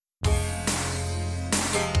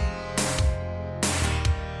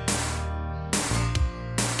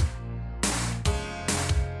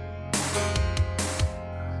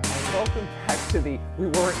welcome back to the we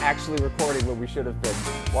weren't actually recording when we should have been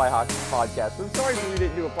Why Hockey podcast. I'm sorry we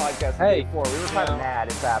didn't do a podcast the day before. We were kind of mad.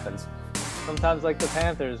 It happens. Sometimes, like the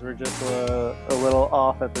Panthers, we're just a little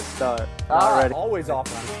off at the start. Always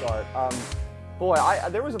off at the start. Boy,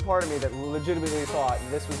 there was a part of me that legitimately thought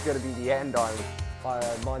this was going to be the end on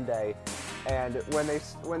Monday, and when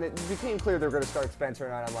it became clear they were going to start Spencer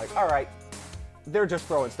Knight, I'm like, all right. They're just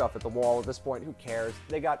throwing stuff at the wall at this point. Who cares?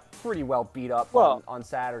 They got pretty well beat up on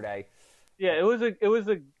Saturday. Yeah, it was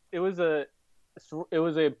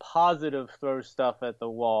a positive throw stuff at the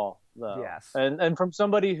wall, though. Yes. And from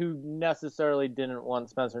somebody who necessarily didn't want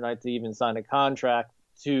Spencer Knight to even sign a contract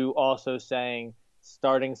to also saying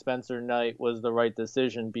starting Spencer Knight was the right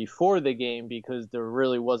decision before the game because there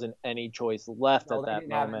really wasn't any choice left at that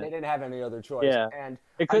moment. They didn't have any other choice. Yeah. And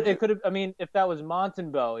it could have. I mean, if that was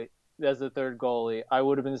Montembeault as the third goalie, I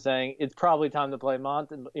would have been saying it's probably time to play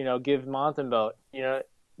give Montembeault.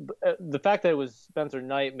 The fact that it was Spencer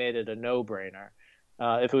Knight made it a no-brainer.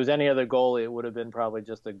 If it was any other goalie, it would have been probably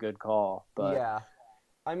just a good call. But yeah,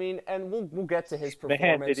 I mean, and we'll get to his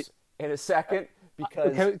performance in a second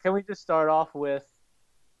because can we just start off with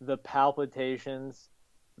the palpitations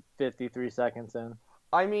 53 seconds in?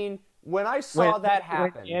 I mean, when I saw that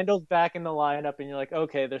happen, when Yandel's back in the lineup, and you're like,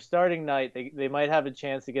 okay, they're starting Knight. They might have a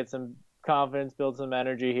chance to get some confidence, build some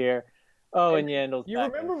energy here. Oh, and Yandel's you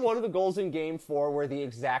back. Remember one of the goals in Game 4 where the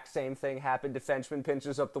exact same thing happened? Defenseman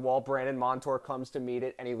pinches up the wall, Brandon Montour comes to meet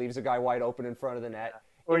it, and he leaves a guy wide open in front of the net.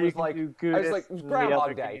 Or it you was can like, do I was like, it was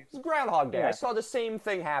Groundhog Day. Games. It was Groundhog Day. Yeah. I saw the same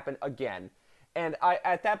thing happen again. And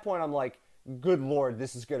at that point, I'm like, good Lord,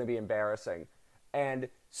 this is going to be embarrassing. And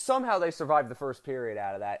somehow they survived the first period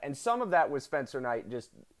out of that. And some of that was Spencer Knight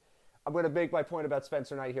just... I'm going to make my point about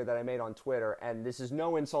Spencer Knight here that I made on Twitter, and this is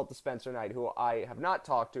no insult to Spencer Knight, who I have not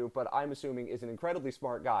talked to, but I'm assuming is an incredibly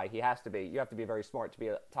smart guy. He has to be. You have to be very smart to be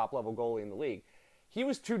a top-level goalie in the league. He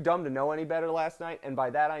was too dumb to know any better last night, and by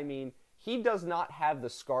that I mean he does not have the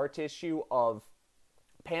scar tissue of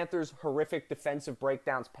Panthers' horrific defensive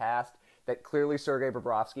breakdowns past that clearly Sergei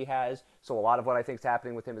Bobrovsky has. So a lot of what I think is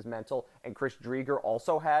happening with him is mental, and Chris Driedger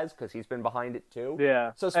also has because he's been behind it too.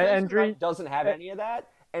 Yeah. So Spencer Knight doesn't have any of that.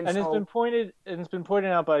 And it's been pointed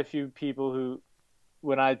out by a few people who,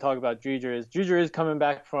 when I talk about Driedger is coming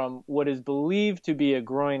back from what is believed to be a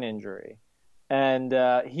groin injury, and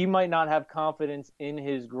he might not have confidence in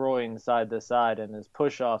his groin side to side and his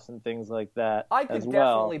push-offs and things like that. I could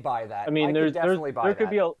definitely buy that. I mean, there could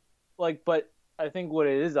be but I think what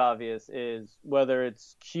it is obvious is whether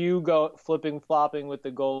it's flipping flopping with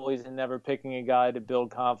the goalies and never picking a guy to build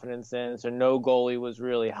confidence in, so no goalie was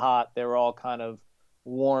really hot. They were all kind of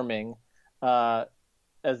warming as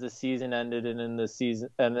the season ended and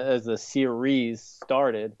as the series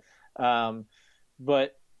started.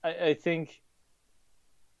 But I think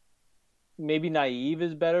maybe naive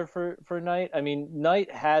is better for Knight. I mean,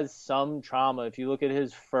 Knight has some trauma. If you look at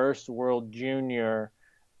his first World Junior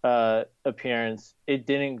appearance, it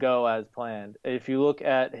didn't go as planned. If you look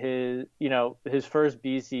at his first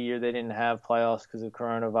BC year, they didn't have playoffs because of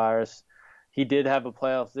coronavirus. He did have a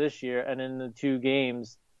playoffs this year, and in the two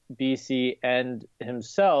games, BC and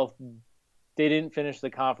himself, they didn't finish the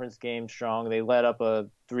conference game strong. They let up a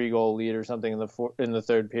 3-goal lead or something in the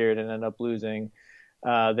third period and ended up losing.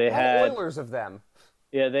 They had Oilers of them.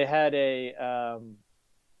 Yeah, they had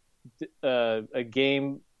a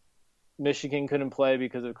game Michigan couldn't play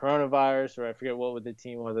because of coronavirus, or I forget what the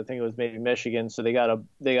team was. I think it was maybe Michigan. So they got a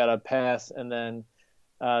pass, and then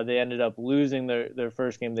they ended up losing their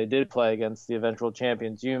first game they did play against the eventual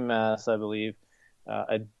champions UMass, I believe.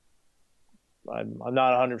 I'm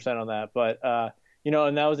not 100% on that, but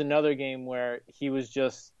and that was another game where he was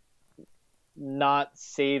just not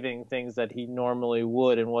saving things that he normally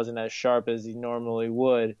would and wasn't as sharp as he normally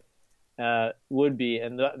would be,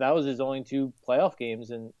 and that was his only 2 playoff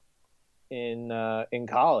games in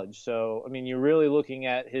college. So I mean, you're really looking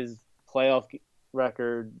at his playoff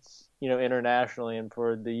records, internationally and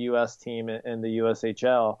for the U.S. team and the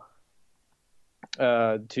USHL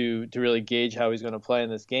to really gauge how he's going to play in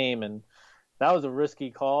this game. And that was a risky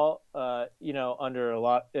call, under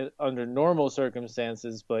normal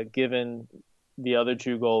circumstances, but given the other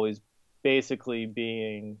 2 goalies basically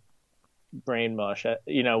being brain mush,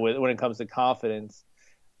 when it comes to confidence,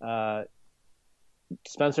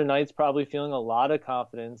 Spencer Knight's probably feeling a lot of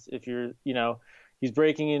confidence. If he's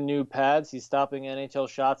breaking in new pads, he's stopping NHL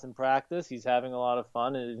shots in practice, he's having a lot of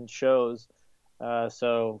fun, and it shows.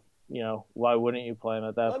 So why wouldn't you play him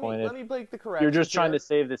at that point? Let me make the correction. You're just trying to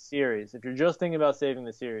save the series. If you're just thinking about saving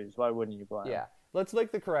the series, why wouldn't you play him? Yeah. Let's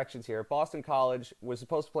make the corrections here. Boston College was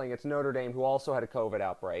supposed to play against Notre Dame, who also had a COVID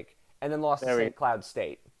outbreak, and then lost to St. Cloud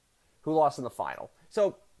State. who lost in the final.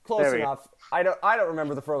 So close There we go. enough. I don't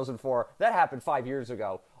remember the Frozen Four. That happened 5 years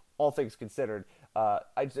ago. All things considered, I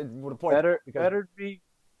just would point Better to be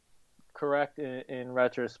correct in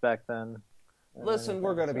retrospect than. Listen,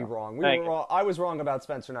 we're going to be wrong. We Thank were you. wrong. I was wrong about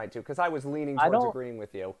Spencer Knight too because I was leaning I towards don't. agreeing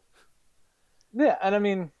with you. Yeah, and I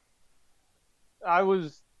mean, I'm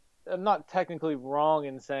not technically wrong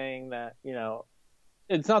in saying that,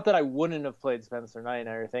 it's not that I wouldn't have played Spencer Knight and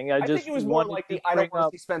everything. I I think just it was more wanted like to the I don't bring want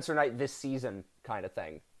up. to see Spencer Knight this season kind of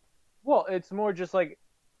thing. Well, it's more just like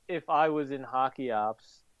if I was in hockey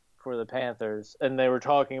ops for the Panthers and they were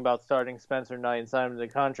talking about starting Spencer Knight and signing the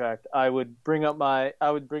contract, I would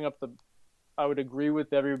agree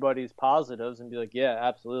with everybody's positives and be like, yeah,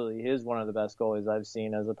 absolutely. He is one of the best goalies I've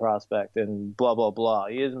seen as a prospect and blah, blah, blah.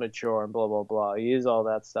 He is mature and blah, blah, blah. He is all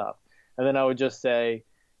that stuff. And then I would just say,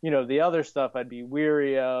 the other stuff I'd be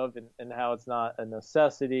weary of and how it's not a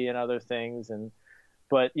necessity and other things.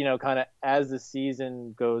 But, kind of as the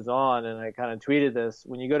season goes on, and I kind of tweeted this,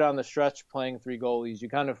 when you go down the stretch playing three goalies, you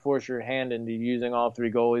kind of force your hand into using all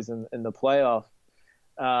three goalies in the playoff.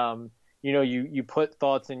 You put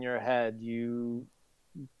thoughts in your head. You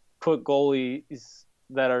put goalies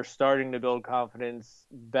that are starting to build confidence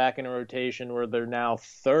back in a rotation where they're now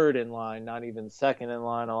third in line, not even second in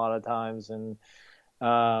line a lot of times. And,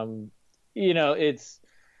 it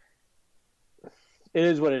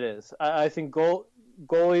is what it is. I think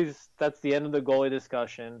goalies, that's the end of the goalie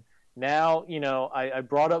discussion. Now, I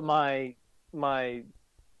brought up my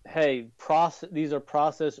hey, these are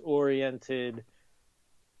process oriented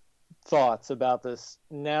thoughts about this.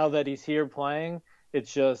 Now that he's here playing,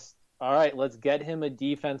 it's just all right, let's get him a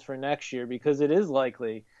defense for next year because it is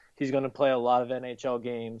likely he's going to play a lot of NHL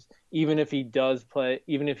games, even if he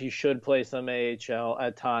should play some AHL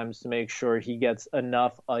at times to make sure he gets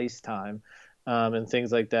enough ice time and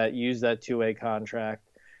things like that. Use that two-way contract.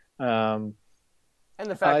 And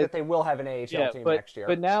the fact that they will have an AHL team next year.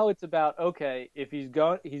 But now it's about, okay, if he's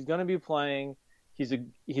going to be playing, he's a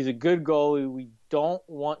good goalie. We don't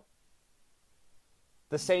want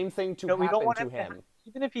the same thing to happen to him.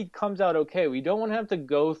 Even if he comes out okay, we don't want to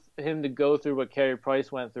go through what Carey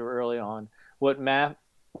Price went through early on, what Matt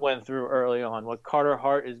went through early on, what Carter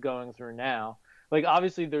Hart is going through now. Like,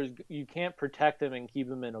 obviously, you can't protect him and keep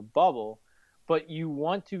him in a bubble, but you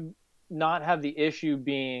want to not have the issue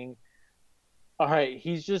being, all right,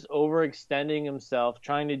 he's just overextending himself,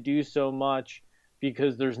 trying to do so much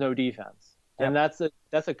because there's no defense. Yep. And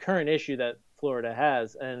that's a current issue that Florida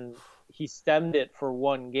has, and he stemmed it for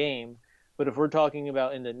one game. But if we're talking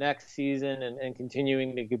about in the next season and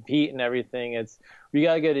continuing to compete and everything, we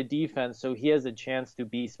got to get a defense so he has a chance to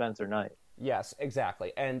be Spencer Knight. Yes,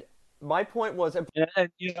 exactly. And my point was... And we're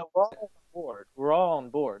all on board. We're all on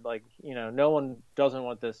board. Like, no one doesn't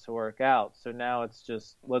want this to work out. So now it's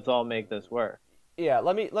just, let's all make this work. Yeah,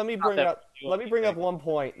 let me bring up one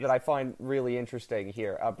point that I find really interesting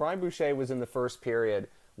here. Brian Boucher was in the first period,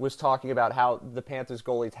 was talking about how the Panthers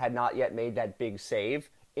goalies had not yet made that big save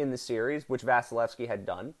in the series, which Vasilevsky had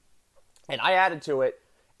done. And I added to it,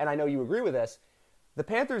 and I know you agree with this, the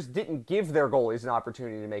Panthers didn't give their goalies an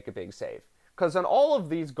opportunity to make a big save. Because on all of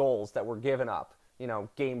these goals that were given up,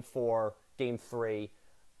 Game 4, Game 3,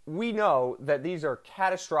 we know that these are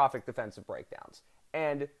catastrophic defensive breakdowns.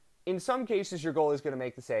 And in some cases, your goalie is going to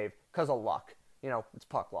make the save because of luck. It's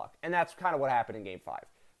puck luck. And that's kind of what happened in Game 5.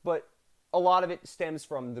 But a lot of it stems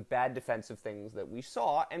from the bad defensive things that we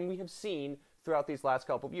saw and we have seen throughout these last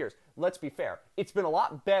couple of years. Let's be fair. It's been a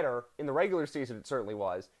lot better in the regular season, it certainly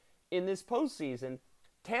was. In this postseason,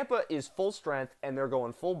 Tampa is full strength and they're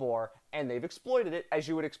going full bore, and they've exploited it as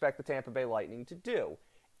you would expect the Tampa Bay Lightning to do.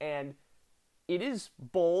 And it is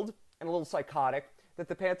bold and a little psychotic that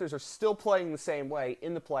the Panthers are still playing the same way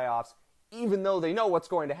in the playoffs, even though they know what's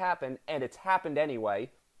going to happen, and it's happened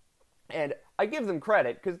anyway. And I give them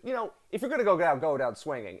credit, because, if you're going to go down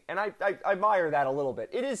swinging. And I admire that a little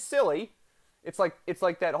bit. It is silly. It's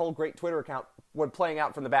like that whole great Twitter account when playing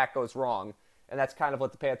out from the back goes wrong. And that's kind of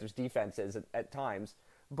what the Panthers' defense is at times.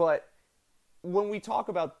 But when we talk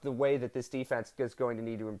about the way that this defense is going to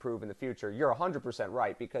need to improve in the future, you're 100%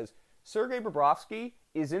 right, because Sergei Bobrovsky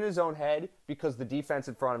is in his own head because the defense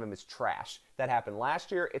in front of him is trash. That happened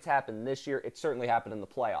last year. It's happened this year. It certainly happened in the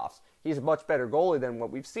playoffs. He's a much better goalie than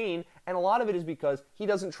what we've seen, and a lot of it is because he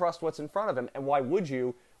doesn't trust what's in front of him. And why would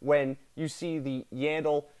you when you see the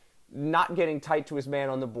Yandel not getting tight to his man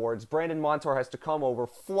on the boards? Brandon Montour has to come over,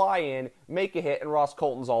 fly in, make a hit, and Ross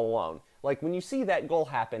Colton's all alone. Like, when you see that goal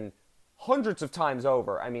happen hundreds of times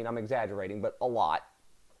over, I mean, I'm exaggerating, but a lot,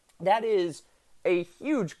 that is a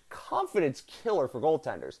huge confidence killer for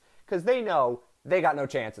goaltenders, because they know they got no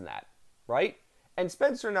chance in that, right? And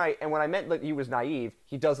Spencer Knight, and when I meant that he was naive,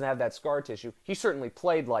 he doesn't have that scar tissue. He certainly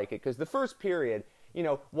played like it because the first period,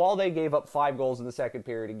 while they gave up 5 goals in the second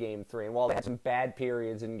period in Game 3, and while they had some bad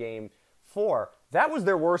periods in Game 4, that was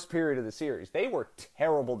their worst period of the series. They were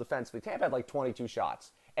terrible defensively. Tampa had like 22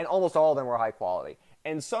 shots, and almost all of them were high quality.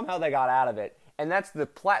 And somehow they got out of it, and that's the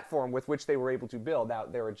platform with which they were able to build. Now,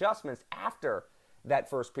 their adjustments after that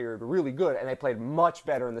first period were really good, and they played much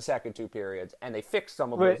better in the second 2 periods, and they fixed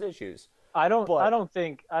some of those issues. I don't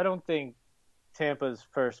think Tampa's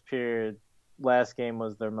first period last game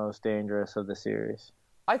was their most dangerous of the series.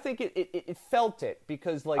 I think it felt it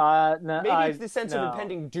because maybe it's the sense of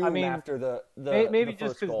impending doom after the maybe the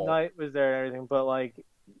just because Knight was there and everything, but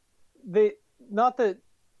not that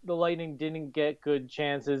the Lightning didn't get good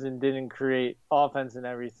chances and didn't create offense and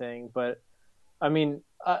everything, but I mean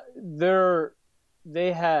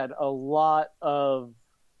they had a lot of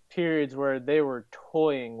periods where they were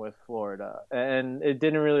toying with Florida, and it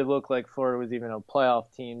didn't really look like Florida was even a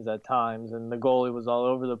playoff team at times, and the goalie was all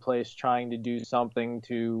over the place trying to do something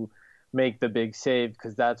to make the big save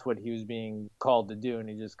because that's what he was being called to do, and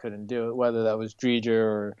he just couldn't do it, whether that was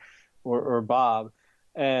Dreger or Bob.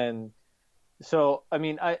 And so, I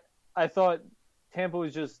mean, I thought Tampa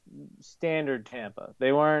was just standard Tampa.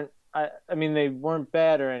 They weren't they weren't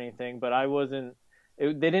bad or anything, but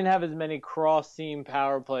they didn't have as many cross-seam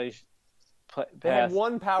power plays. They had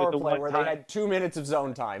one power play where they had 2 minutes of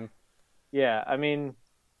zone time. Yeah, I mean,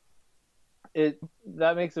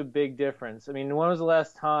 that makes a big difference. I mean, when was the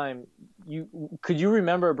last time could you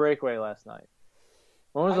remember a breakaway last night?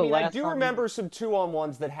 When was the last time? I do remember some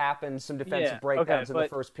 2-on-1s that happened, some defensive breakdowns in the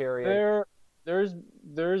first period.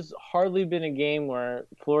 There's hardly been a game where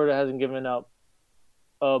Florida hasn't given up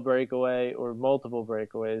a breakaway or multiple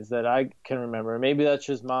breakaways that I can remember. Maybe that's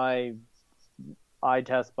just my eye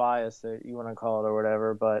test bias that you want to call it or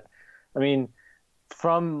whatever. But I mean,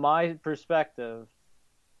 from my perspective,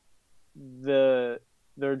 there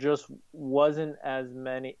just wasn't as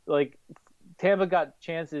many. Like Tampa got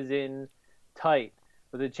chances in tight,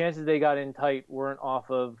 but the chances they got in tight weren't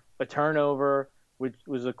off of a turnover, which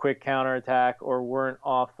was a quick counterattack, or weren't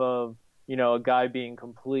off of a guy being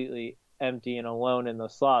completely empty and alone in the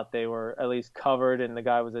slot. They were at least covered, and the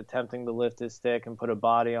guy was attempting to lift his stick and put a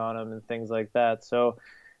body on him and things like that. So,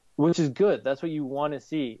 which is good. That's what you want to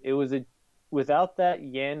see. It was without that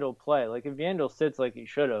Yandle play. Like if Yandle sits like he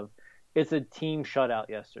should have, it's a team shutout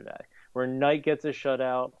yesterday where Knight gets a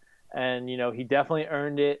shutout, and he definitely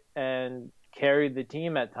earned it and carried the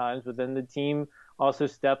team at times. But then the team also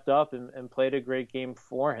stepped up and played a great game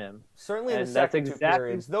for him. Certainly in the second 2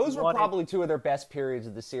 periods. Those were probably 2 of their best periods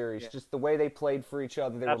of the series. Yeah. Just the way they played for each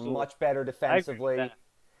other. They were much better defensively.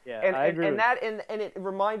 I agree. And it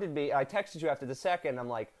reminded me, I texted you after the second, I'm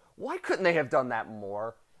like, why couldn't they have done that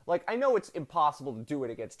more? Like, I know it's impossible to do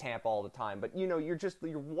it against Tampa all the time, but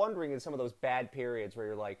you're wondering in some of those bad periods where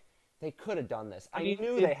you're like, they could have done this. I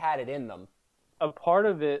knew they had it in them. A part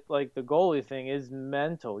of it, like the goalie thing, is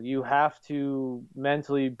mental. You have to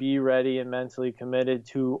mentally be ready and mentally committed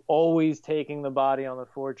to always taking the body on the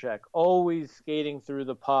forecheck, always skating through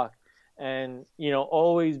the puck, and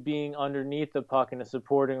always being underneath the puck in a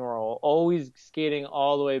supporting role, always skating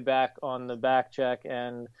all the way back on the back check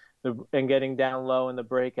and getting down low in the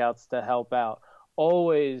breakouts to help out.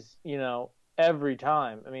 Always, every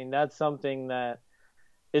time. I mean, that's something that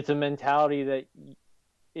it's a mentality that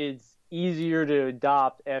it's easier to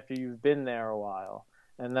adopt after you've been there a while,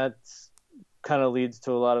 and that's kind of leads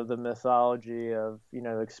to a lot of the mythology of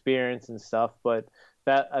experience and stuff. But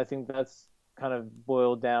I think that's kind of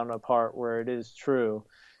boiled down a part where it is true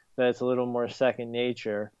that it's a little more second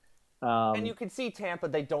nature. And you can see Tampa,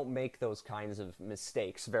 they don't make those kinds of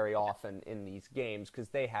mistakes very often in these games because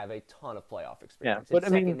they have a ton of playoff experience. Yeah, but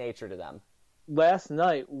it's second nature to them. Last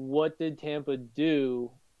night, what did Tampa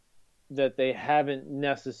do that they haven't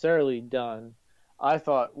necessarily done, I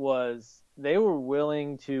thought, was they were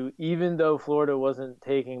willing to, even though Florida wasn't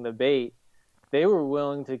taking the bait, they were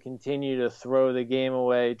willing to continue to throw the game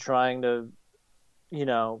away, trying to,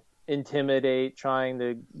 intimidate, trying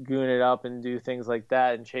to goon it up and do things like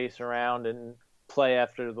that and chase around and play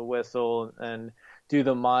after the whistle and do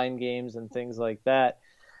the mind games and things like that.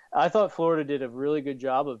 I thought Florida did a really good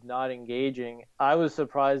job of not engaging. I was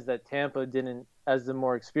surprised that Tampa didn't, as the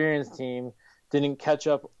more experienced team, didn't catch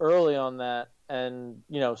up early on that and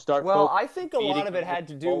start. Well, I think a lot of it had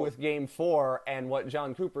to do with Game 4 and what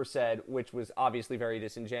John Cooper said, which was obviously very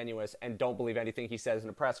disingenuous, and don't believe anything he says in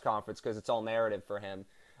a press conference because it's all narrative for him.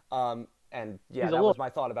 And yeah, that was my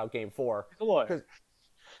thought about Game 4. He's a lawyer.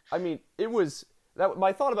 I mean, it was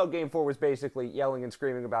My thought about Game 4 was basically yelling and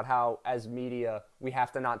screaming about how, as media, we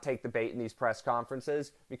have to not take the bait in these press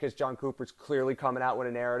conferences because John Cooper's clearly coming out with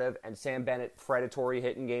a narrative, and Sam Bennett, predatory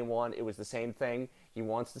hit in Game 1, it was the same thing. He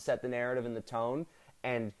wants to set the narrative and the tone,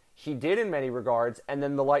 and he did in many regards, and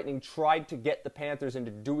then the Lightning tried to get the Panthers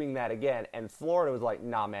into doing that again, and Florida was like,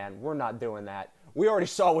 nah, man, we're not doing that. We already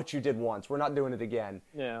saw what you did once. We're not doing it again.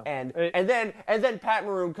 Yeah. And then Pat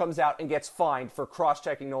Maroon comes out and gets fined for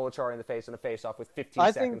cross-checking Noel Acciari in the face on a face-off with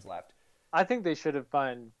 15 seconds left. I think they should have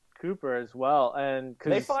fined Cooper as well, and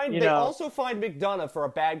they also fined McDonough for a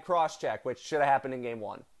bad cross-check, which should have happened in Game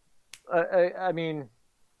 1. I mean,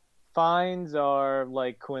 fines are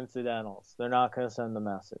like coincidentals. They're not going to send the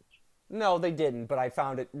message. No, they didn't, but I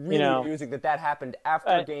found it really amusing that happened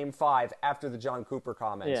after Game 5, after the John Cooper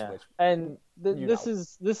comments. Yeah, which, and this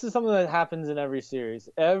is something that happens in every series.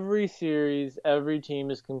 Every series, every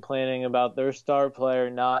team is complaining about their star player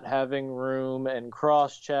not having room and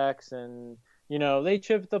cross checks, and they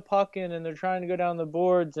chip the puck in and they're trying to go down the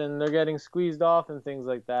boards and they're getting squeezed off and things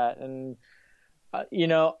like that. And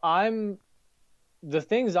the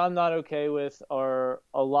things I'm not okay with are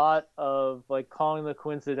a lot of calling the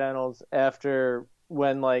coincidentals after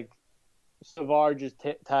when Savard just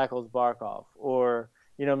tackles Barkov, or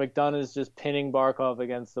McDonough's just pinning Barkov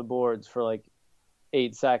against the boards for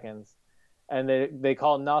 8 seconds, and they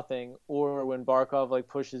call nothing, or when Barkov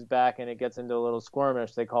pushes back and it gets into a little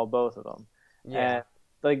skirmish, they call both of them. Yeah.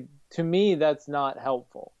 And to me, that's not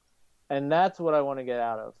helpful, and that's what I want to get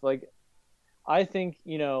out of. I think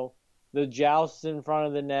the jousts in front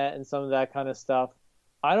of the net and some of that kind of stuff,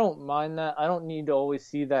 I don't mind that. I don't need to always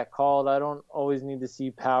see that called. I don't always need to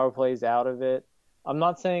see power plays out of it. I'm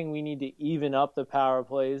not saying we need to even up the power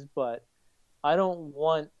plays, but I don't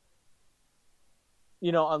want,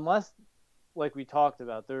 unless, like we talked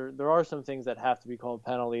about, there are some things that have to be called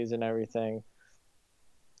penalties and everything.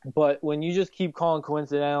 But when you just keep calling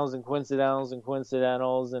coincidentals and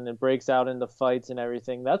it breaks out into fights and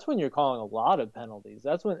everything, that's when you're calling a lot of penalties.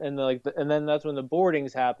 That's when and then that's when the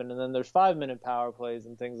boardings happen, and then there's 5-minute power plays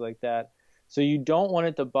and things like that. So you don't want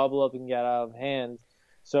it to bubble up and get out of hand.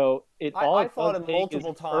 So I thought in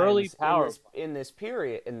multiple times early power in this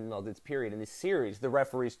series, the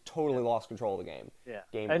referees totally lost control of the game.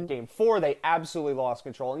 Yeah. Game 4, they absolutely lost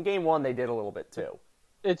control. In Game 1, they did a little bit too.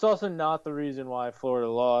 It's also not the reason why Florida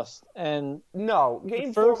lost. And no,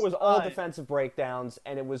 Game 4 was all defensive breakdowns,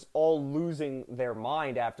 and it was all losing their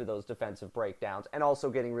mind after those defensive breakdowns, and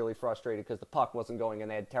also getting really frustrated because the puck wasn't going,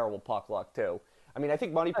 and they had terrible puck luck too. I mean, I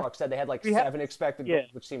think Money Puck said they had 7 expected goals,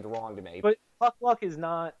 which seemed wrong to me. But puck luck is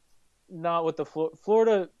not what the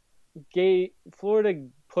Florida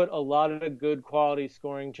put a lot of good quality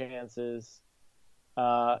scoring chances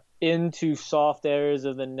into soft areas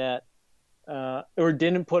of the net. Or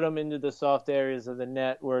didn't put them into the soft areas of the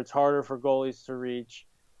net where it's harder for goalies to reach.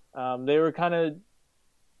 They were kind of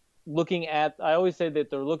looking at, I always say that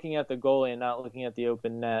they're looking at the goalie and not looking at the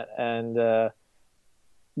open net. And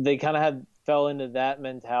they kind of fell into that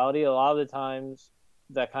mentality. A lot of the times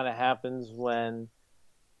that kind of happens when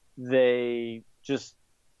they just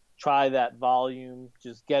try that volume,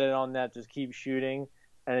 just get it on net, just keep shooting,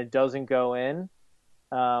 and it doesn't go in.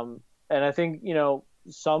 And I think,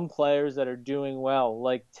 some players that are doing well,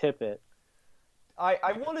 like Tippett.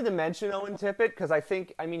 I wanted to mention Owen Tippett because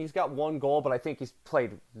he's got 1 goal, but I think he's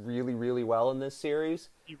played really, really well in this series.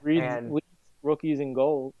 He leads rookies in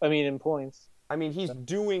goals. In points. He's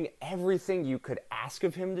doing everything you could ask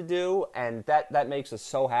of him to do, and that makes us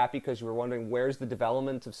so happy because we were wondering where's the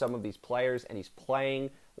development of some of these players, and he's playing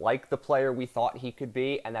like the player we thought he could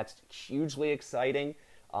be, and that's hugely exciting.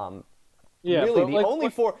 Yeah, really, the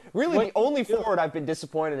only forward I've been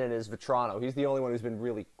disappointed in is Vetrano. He's the only one who's been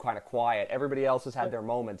really kind of quiet. Everybody else has had their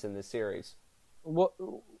moments in this series. What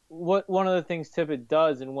one of the things Tippett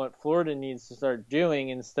does and what Florida needs to start doing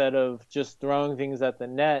instead of just throwing things at the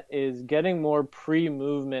net is getting more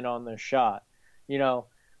pre-movement on the shot.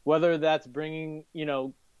 Whether that's bringing,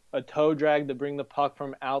 a toe drag to bring the puck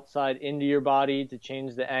from outside into your body to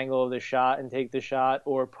change the angle of the shot and take the shot,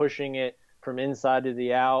 or pushing it from inside to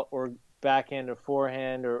the out, or backhand to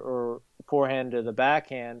forehand, or forehand to the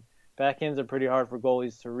backhand. Backhands are pretty hard for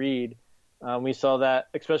goalies to read. We saw that,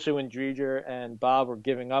 especially when Driedger and Bob were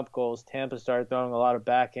giving up goals. Tampa started throwing a lot of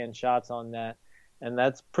backhand shots on net, and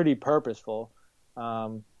that's pretty purposeful.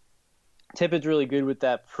 Tippett's really good with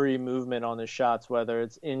that pre-movement on the shots, whether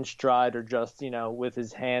it's in stride or just, with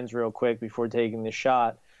his hands real quick before taking the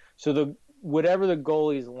shot. So whatever the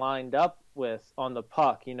goalie's lined up with on the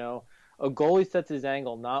puck, a goalie sets his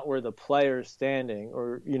angle not where the player's standing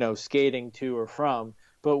or, skating to or from,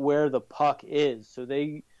 but where the puck is. So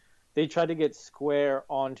they they try to get square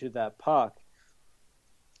onto that puck.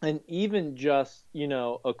 And even just,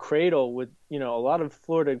 a cradle with, a lot of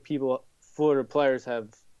Florida players have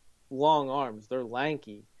long arms. They're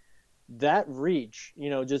lanky. That reach,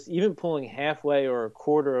 just even pulling halfway or a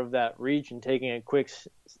quarter of that reach and taking a quick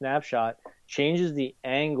snapshot changes the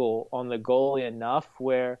angle on the goalie enough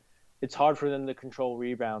where it's hard for them to control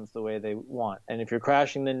rebounds the way they want. And if you're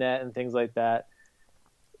crashing the net and things like that,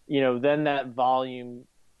 then that volume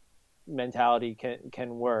mentality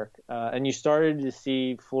can work. And you started to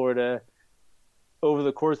see Florida over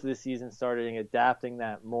the course of the season starting adapting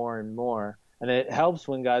that more and more. And it helps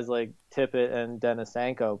when guys like Tippett and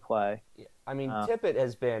Denisenko play. I mean, Tippett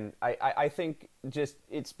has been, I think, just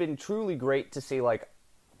it's been truly great to see, like,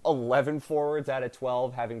 11 forwards out of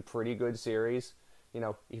 12 having pretty good series.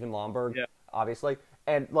 Even Lomberg, obviously.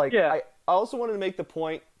 And, like, I also wanted to make the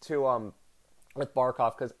point to, with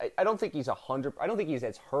Barkov, because I don't think he's I don't think he's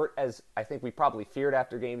as hurt as I think we probably feared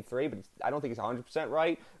after Game 3, but I don't think he's 100%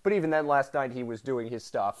 right. But even then, last night, he was doing his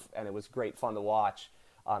stuff, and it was great fun to watch.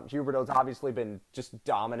 Huberdeau's obviously been just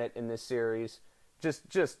dominant in this series,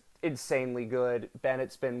 just insanely good.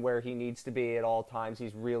 Bennett's been where he needs to be at all times.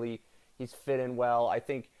 He's fit in well. I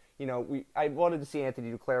think, I wanted to see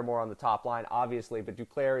Anthony Duclair more on the top line, obviously, but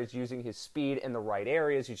Duclair is using his speed in the right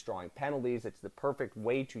areas. He's drawing penalties. It's the perfect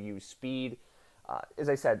way to use speed. As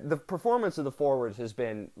I said, the performance of the forwards has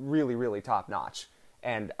been really, really top notch,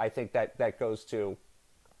 and I think that goes to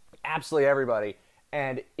absolutely everybody.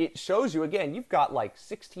 And it shows you, again, you've got like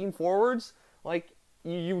 16 forwards. Like,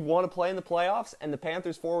 you want to play in the playoffs, and the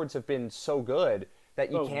Panthers forwards have been so good that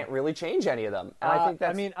you can't really change any of them. And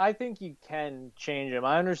I think you can change them.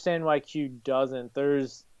 I understand why Q doesn't. I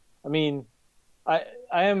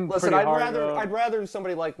am Listen, pretty I'd rather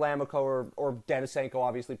somebody like Lamico or Denisenko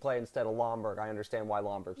obviously play instead of Lomberg. I understand why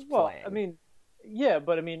Lomberg's playing.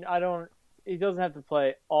 He doesn't have to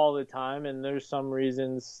play all the time, and there's some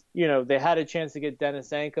reasons. They had a chance to get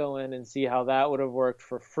Denisenko in and see how that would have worked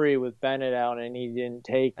for free with Bennett out, and he didn't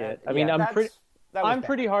take it. I'm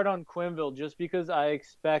pretty hard on Quenneville just because I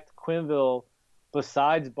expect Quenneville,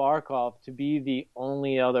 besides Barkov, to be the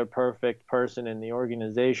only other perfect person in the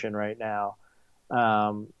organization right now,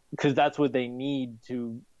 because that's what they need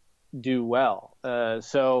to do well. Like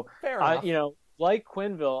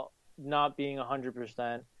Quenneville not being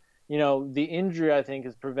 100%. The injury, I think,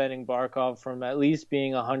 is preventing Barkov from at least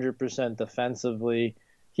being 100% defensively.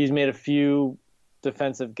 He's made a few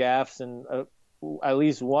defensive gaffes, and at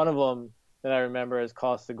least one of them that I remember has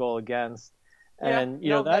cost a goal against. And,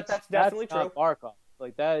 that's definitely true. Not Barkov.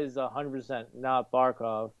 Like, that is 100% not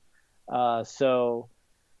Barkov. And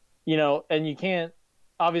you can't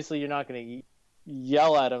 – obviously you're not going to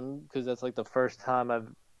yell at him because that's, like, the first time I've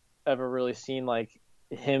ever really seen, like,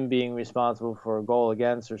 him being responsible for a goal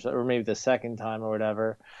against, or maybe the second time or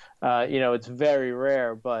whatever. It's very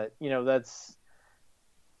rare, but that's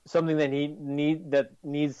something that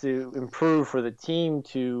needs to improve for the team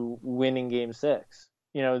to win in Game 6.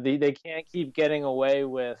 They can't keep getting away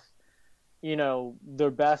with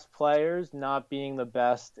their best players not being the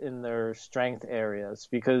best in their strength areas,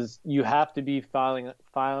 because you have to be firing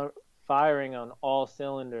on all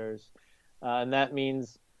cylinders, and that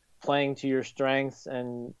means playing to your strengths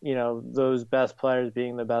and, those best players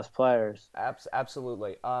being the best players.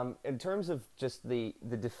 Absolutely. In terms of just the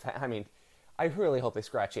defense, I mean, I really hope they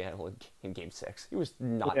scratch Yandle in Game 6. It was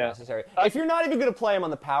not necessary. If you're not even going to play him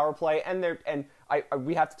on the power play,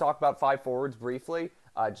 we have to talk about 5 forwards briefly.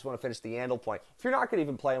 I just want to finish the Yandle point. If you're not going to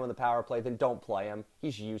even play him on the power play, then don't play him.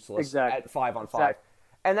 He's useless at 5-on-5. Exactly.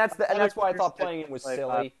 And that's why I thought playing him was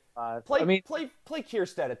silly. Play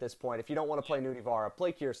Kierstead at this point. If you don't want to play Nudivara,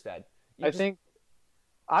 play Kierstead. I think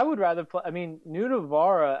I would rather play. I mean,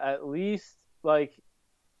 Nudivara at least, like,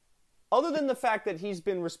 other than the fact that he's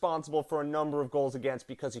been responsible for a number of goals against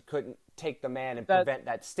because he couldn't take the man and prevent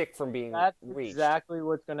that stick from being reached. That's exactly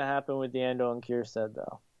what's going to happen with Yandle and Kierstead,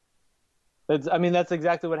 though. That's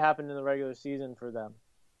exactly what happened in the regular season for them.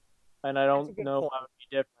 And I don't know how it would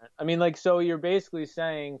be different. So you're basically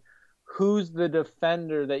saying, who's the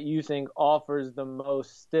defender that you think offers the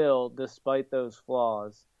most still despite those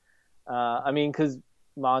flaws? Because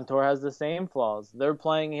Montour has the same flaws. They're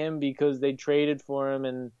playing him because they traded for him,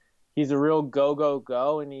 and he's a real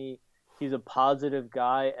go, and he's a positive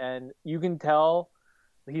guy. And you can tell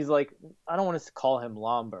he's like, I don't want to call him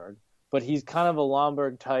Lomberg, but he's kind of a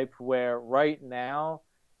Lomberg type where right now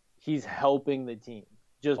he's helping the team.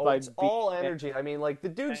 It's all energy. I mean, like, the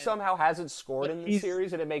dude somehow hasn't scored in this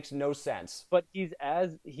series, and it makes no sense. But he's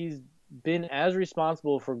been as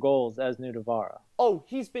responsible for goals as Nudivara. Oh,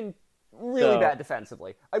 he's been really bad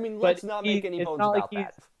defensively. I mean, let's not make any bones about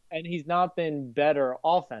that. and he's not been better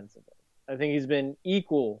offensively. I think he's been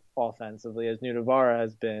equal offensively as Nudavara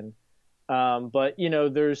has been. But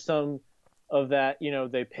there's some of that.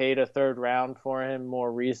 They paid a third round for him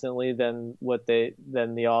more recently than the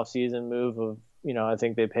offseason move of. I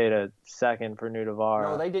think they paid a second for Nudavara.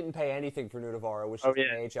 No, they didn't pay anything for Nudavara. It was Oh, just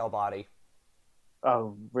yeah. an AHL body.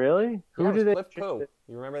 Oh, really? Yeah, it was did they? Cliff Poo.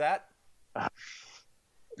 You remember that?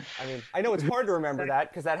 I mean, I know it's hard to remember that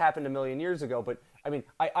because that happened a million years ago, but I mean,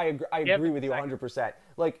 I agree with you 100%.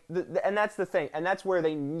 Like, and that's the thing, and that's where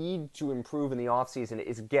they need to improve in the offseason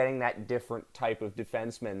is getting that different type of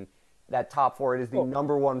defenseman. That top four, it is the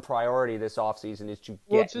number one priority this offseason is to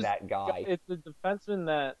get that guy. It's a defenseman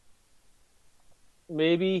that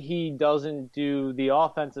maybe he doesn't do the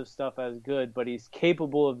offensive stuff as good, but he's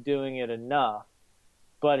capable of doing it enough.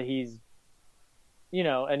 But he's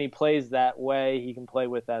and he plays that way. He can play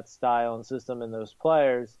with that style and system and those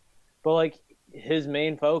players. But like his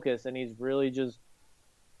main focus, and he's really just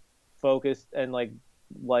focused and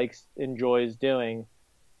enjoys doing,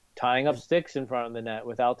 tying up sticks in front of the net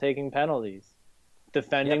without taking penalties,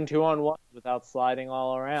 defending 2-on-1 without sliding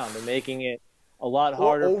all around, and making it a lot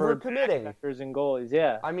harder for backers and goalies.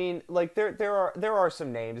 Yeah, I mean, like there are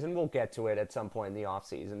some names, and we'll get to it at some point in the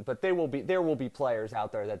offseason, but there will be players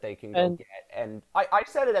out there that they can go get. And I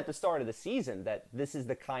said it at the start of the season that this is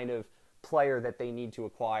the kind of player that they need to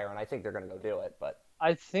acquire, and I think they're going to go do it. But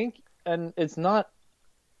I think, and it's not.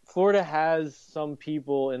 Florida has some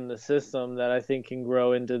people in the system that I think can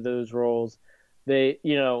grow into those roles. They,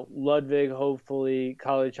 Ludwig, hopefully,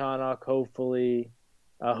 Kalichanok, hopefully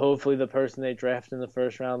the person they draft in the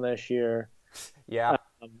first round this year. Yeah.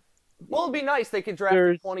 Well, it'd be nice. They could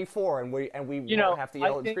draft 24, and we won't have to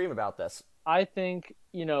yell and scream about this. I think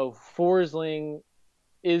Forsling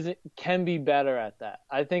can be better at that.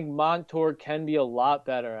 I think Montour can be a lot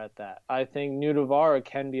better at that. I think Nudavara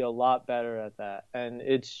can be a lot better at that. And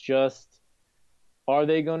it's just, are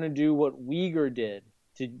they going to do what Weegar did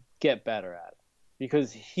to get better at it?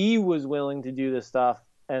 Because he was willing to do the stuff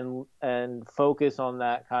and focus on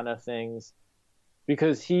that kind of things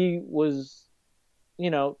because he was,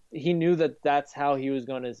 he knew that that's how he was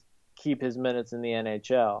going to keep his minutes in the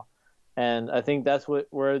NHL. And I think that's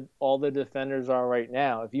where all the defenders are right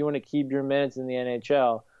now. If you want to keep your minutes in the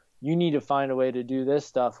NHL, you need to find a way to do this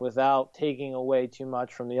stuff without taking away too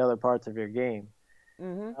much from the other parts of your game.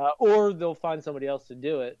 Mm-hmm. Or they'll find somebody else to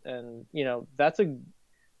do it. And, that's a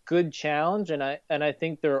good challenge. And I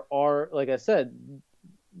think there are, like I said,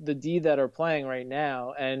 the D that are playing right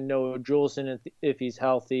now, and Noah Juleson if he's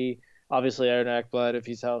healthy, obviously Aaron Ekblad if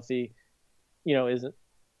he's healthy,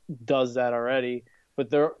 does that already. But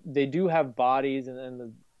they do have bodies and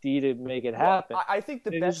the D to make it happen. Well, I think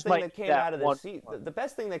the best thing that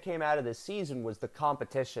came out of this season was the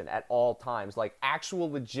competition at all times, like actual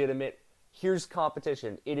legitimate. Here's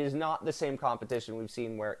competition. It is not the same competition we've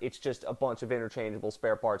seen where it's just a bunch of interchangeable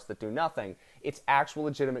spare parts that do nothing. It's actual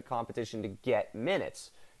legitimate competition to get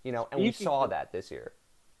minutes, and we saw that this year.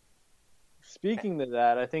 Speaking to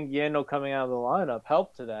that, I think Yandel coming out of the lineup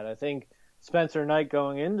helped to that. I think Spencer Knight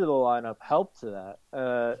going into the lineup helped to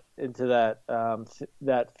that, into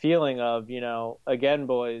that feeling of, again,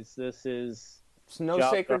 boys, this is. It's no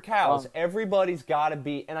sacred cows. Everybody's got to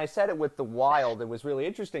be, and I said it with the Wild. It was really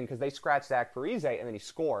interesting because they scratched Zach Parise and then he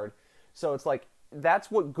scored. So it's like,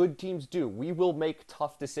 that's what good teams do. We will make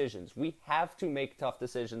tough decisions. We have to make tough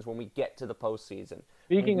decisions when we get to the postseason.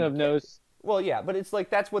 Speaking of well, yeah, but it's like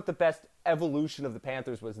that's what the best evolution of the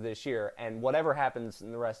Panthers was this year, and whatever happens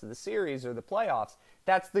in the rest of the series or the playoffs,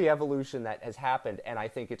 that's the evolution that has happened, and I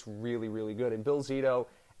think it's really, really good. And Bill Zito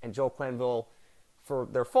and Joe Quenneville, for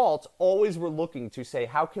their faults, always were looking to say,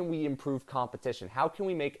 how can we improve competition? How can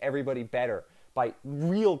we make everybody better by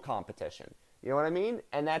real competition? You know what I mean?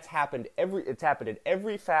 And that's happened it's happened in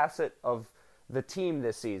every facet of the team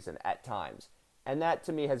this season at times. And that,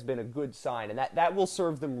 to me, has been a good sign. And that will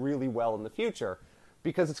serve them really well in the future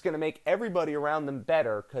because it's going to make everybody around them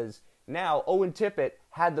better because now Owen Tippett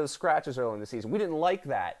had those scratches early in the season. We didn't like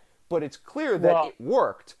that, but it's clear that it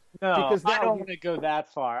worked. No, because now I don't want to go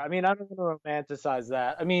that far. I mean, I don't want to romanticize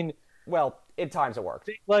that. I mean... Well, at times it worked.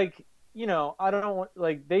 I don't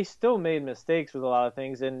want... they still made mistakes with a lot of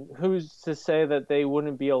things, and who's to say that they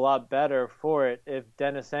wouldn't be a lot better for it if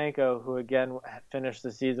Denisenko, who again finished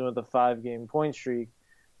the season with a 5-game point streak,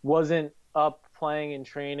 wasn't up playing and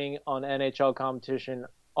training on NHL competition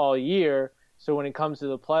all year. So when it comes to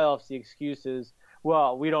the playoffs, the excuse is,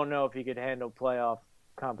 well, we don't know if he could handle playoff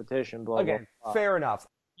competition. Blah, again, blah, blah. Fair enough.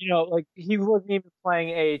 He wasn't even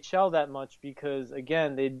playing AHL that much because,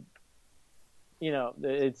 again,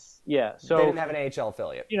 it's, yeah. So they didn't have an AHL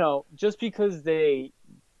affiliate. Just because they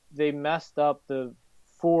they messed up the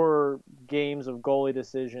 4 games of goalie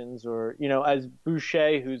decisions, or as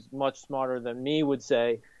Boucher, who's much smarter than me, would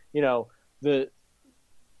say, the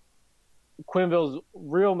Quenneville's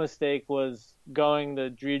real mistake was going the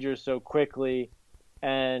Dredger so quickly,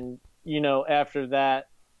 and after that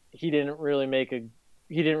he didn't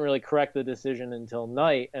really correct the decision until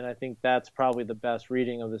Night, and I think that's probably the best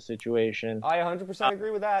reading of the situation. I 100%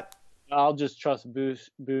 agree with that. I'll just trust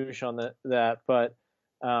Bush on that, but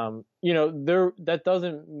that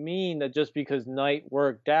doesn't mean that just because Night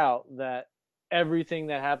worked out that everything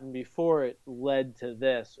that happened before it led to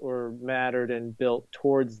this or mattered and built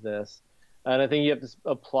towards this. And I think you have to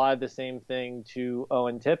apply the same thing to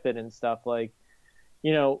Owen Tippett and stuff. Like,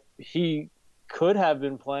 he could have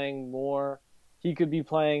been playing more. He could be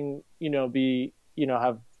playing,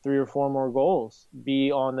 have 3 or 4 more goals,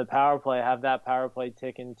 be on the power play, have that power play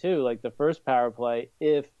ticking too, like the first power play,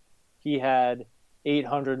 if he had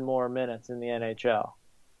 800 more minutes in the NHL.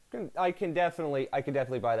 I can definitely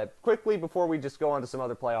buy that. Quickly, before we just go on to some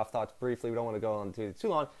other playoff thoughts briefly, we don't want to go on too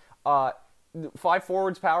long. 5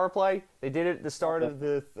 forwards power play, they did it at the start of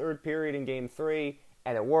the third period in Game 3,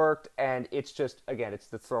 and it worked, and it's just, again, it's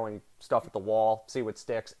the throwing stuff at the wall, see what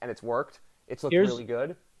sticks, and it's worked. It's looked really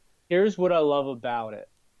good. Here's what I love about it.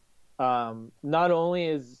 Not only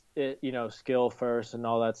is it, skill first and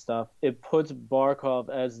all that stuff, it puts Barkov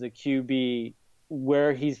as the QB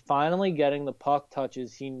where he's finally getting the puck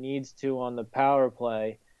touches he needs to on the power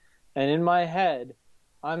play. And in my head,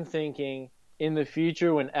 I'm thinking, in the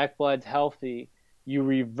future when Ekblad's healthy, you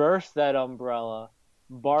reverse that umbrella,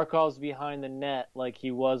 Barkov's behind the net like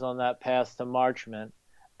he was on that pass to Marchment,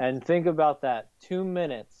 and think about that 2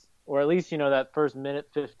 minutes, or at least, that first minute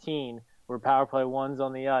 15 where power play 1's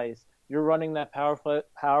on the ice. You're running that power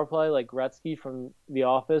play like Gretzky from The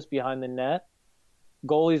Office behind the net.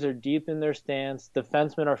 Goalies are deep in their stance.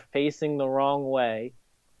 Defensemen are facing the wrong way.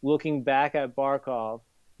 Looking back at Barkov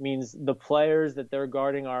means the players that they're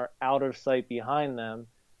guarding are out of sight behind them.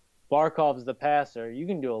 Barkov's the passer. You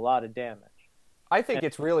can do a lot of damage. I think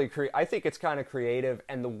it's really I think it's kind of creative,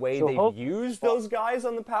 and the way they've used those guys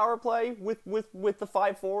on the power play with the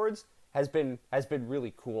 5 forwards has been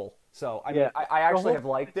really cool. So I mean, I actually have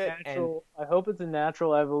liked it, and I hope it's a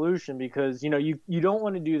natural evolution, because you don't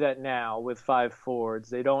want to do that now with 5 forwards.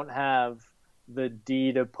 They don't have the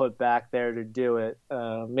D to put back there to do it.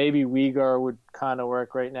 Maybe Uyghur would kind of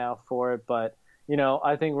work right now for it, but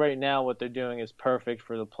I think right now what they're doing is perfect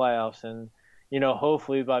for the playoffs, and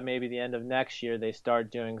hopefully by maybe the end of next year they start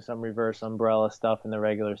doing some reverse umbrella stuff in the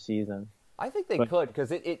regular season. I think they could,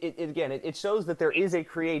 because it shows that there is a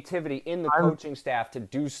creativity in the coaching staff to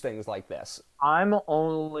do things like this. I'm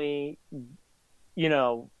only,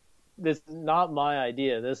 this is not my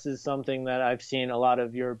idea. This is something that I've seen a lot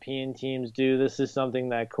of European teams do. This is something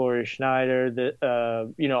that Corey Schneider, a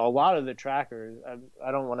lot of the trackers,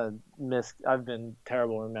 I don't want to I've been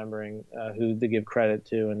terrible remembering who to give credit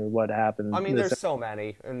to and what happened. I mean, there's so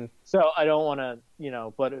many. And so I don't want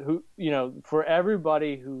to, but for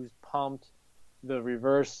everybody who's pumped the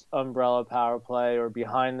reverse umbrella power play or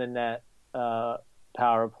behind the net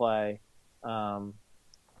power play,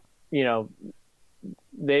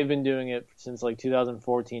 they've been doing it since like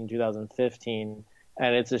 2014, 2015,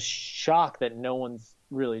 and it's a shock that no one's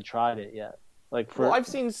really tried it yet. I've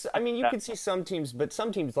seen. I mean, you can see some teams, but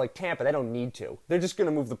some teams like Tampa, they don't need to. They're just going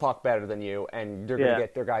to move the puck better than you, and they're going to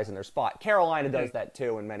get their guys in their spot. Carolina does that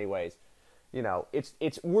too in many ways.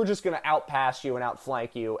 It's we're just going to outpass you and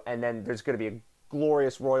outflank you, and then there's going to be a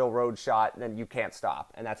glorious Royal Road shot, and then you can't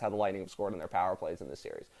stop. And that's how the Lightning have scored in their power plays in this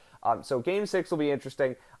series. So Game 6 will be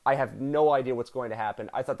interesting. I have no idea what's going to happen.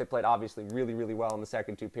 I thought they played obviously really, really well in the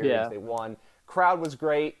second 2 periods. Yeah. They won. Crowd was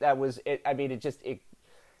great. That was it. I mean,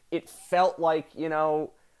 it felt like, you're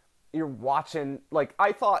watching, like,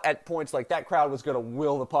 I thought at points like that crowd was going to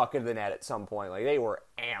will the puck into the net at some point. Like, they were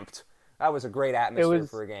amped. That was a great atmosphere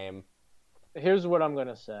for a game. Here's what I'm going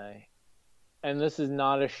to say, and this is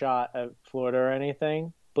not a shot at Florida or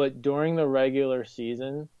anything, but during the regular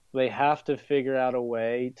season, they have to figure out a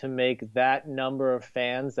way to make that number of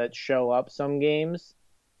fans that show up some games,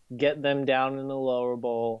 get them down in the lower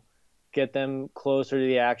bowl, get them closer to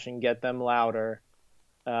the action, get them louder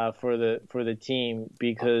for the team,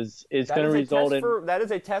 because it's going to result in that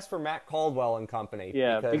is a test for Matt Caldwell and company.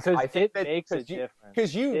 Yeah, because I think it makes a difference.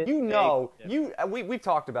 Because we've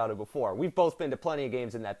talked about it before. We've both been to plenty of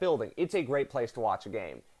games in that building. It's a great place to watch a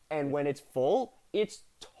game, and when it's full, it's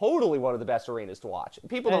totally one of the best arenas to watch.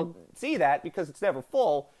 People don't see that because it's never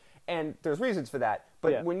full, and there's reasons for that.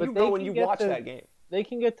 But when you go and you watch that game, they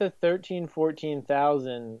can get to 13,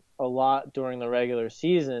 14,000 a lot during the regular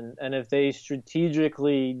season, and if they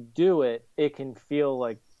strategically do it, it can feel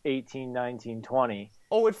like 18, 19, 20.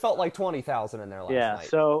 Oh, it felt like 20,000 in there last Yeah, night.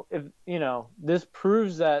 so if this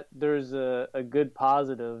proves that there's a good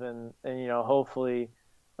positive, and hopefully,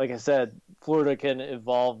 like I said, Florida can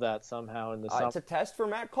evolve that somehow in the summer. It's a test for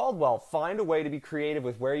Matt Caldwell. Find a way to be creative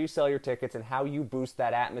with where you sell your tickets and how you boost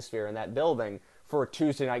that atmosphere in that building for a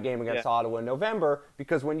Tuesday night game against Ottawa in November.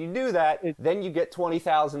 Because when you do that, then you get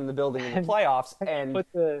 20,000 in the building in the playoffs. And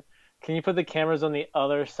can you put the cameras on the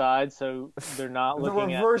other side so they're not the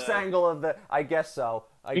looking reverse angle of the? I guess so.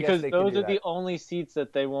 Because guess those are the only seats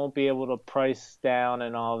that they won't be able to price down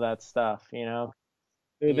and all that stuff.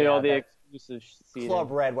 They're all the exclusive seating.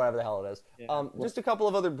 Club Red, whatever the hell it is. Yeah. Just a couple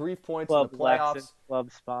of other brief points Club in the playoffs. Lexus,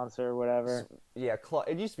 Club sponsor, whatever. Yeah,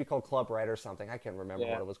 it used to be called Club Red or something. I can't remember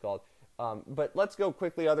what it was called. But let's go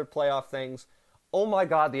quickly. Other playoff things. Oh my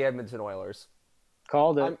God, the Edmonton Oilers.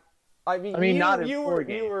 Called it. I mean,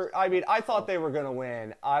 I thought they were going to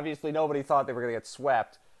win. Obviously, nobody thought they were going to get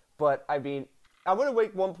swept. But I mean, I want to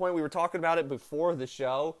make one point. We were talking about it before the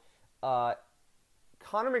show. Connor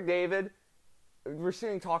McDavid. We're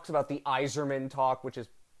seeing talks about the Yzerman talk, which is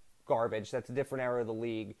garbage. That's a different era of the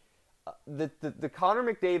league. The Connor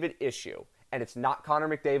McDavid issue, and it's not Connor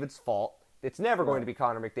McDavid's fault. It's never going to be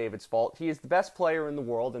Connor McDavid's fault. He is the best player in the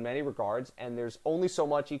world in many regards, and there's only so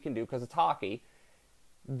much he can do because it's hockey.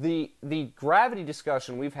 The gravity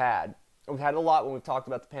discussion we've had a lot when we've talked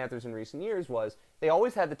about the Panthers in recent years, was they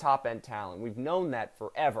always had the top-end talent. We've known that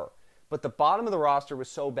forever. But the bottom of the roster was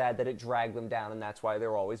so bad that it dragged them down, and that's why they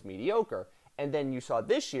were always mediocre. And then you saw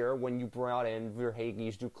this year when you brought in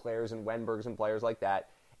Verhaeghes, Duclairs, and Wenbergs and players like that,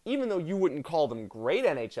 even though you wouldn't call them great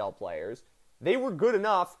NHL players, they were good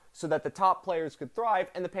enough so that the top players could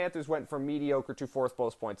thrive, and the Panthers went from mediocre to fourth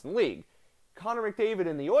most points in the league. Connor McDavid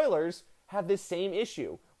and the Oilers have this same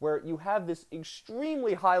issue, where you have this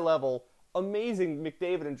extremely high-level, amazing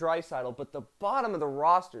McDavid and Draisaitl, but the bottom of the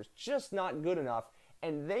roster is just not good enough,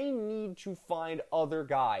 and they need to find other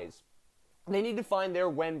guys. They need to find their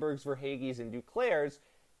Wenbergs, Verhaeghes, and Duclairs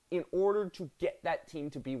in order to get that team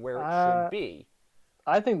to be where it should be.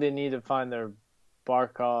 I think they need to find their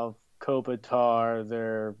Barkov, Kopitar,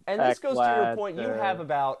 their and this goes to your point you have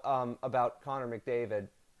about Connor McDavid,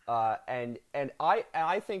 and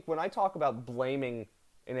I think when I talk about blaming,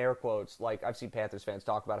 in air quotes, like I've seen Panthers fans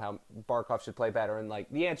talk about how Barkov should play better, and like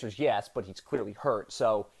the answer is yes, but he's clearly hurt,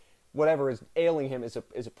 so whatever is ailing him is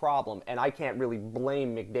a problem, and I can't really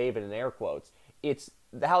blame McDavid in air quotes. It's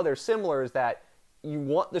how they're similar is that you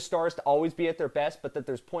want the stars to always be at their best, but that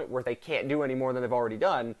there's a point where they can't do any more than they've already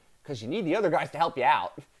done because you need the other guys to help you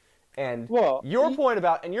out. And your point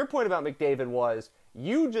about McDavid was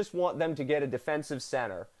you just want them to get a defensive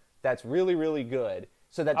center that's really, really good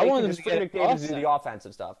so that they can just free McDavid to do the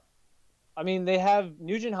offensive stuff. I mean, they have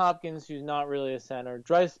Nugent Hopkins, who's not really a center.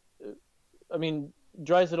 Draisaitl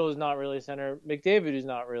is not really a center. McDavid is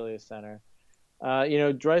not really a center.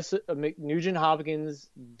 Nugent Hopkins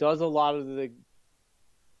does a lot of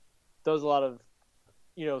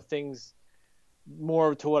things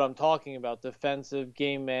more to what I'm talking about, defensive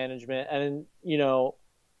game management. And,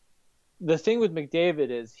 the thing with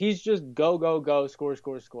McDavid is he's just go,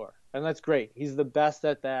 score. And that's great. He's the best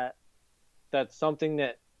at that. That's something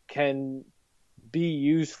that can be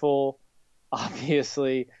useful,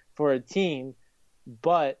 obviously, for a team.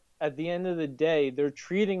 But at the end of the day, they're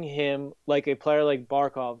treating him like a player like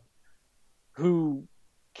Barkov, who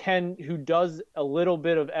does a little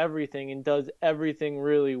bit of everything and does everything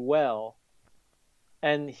really well.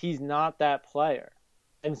 And he's not that player.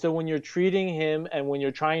 And so when you're treating him and when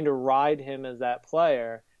you're trying to ride him as that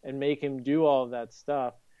player and make him do all of that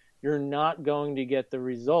stuff, you're not going to get the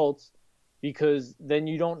results, because then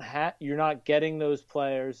you're not getting those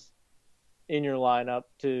players in your lineup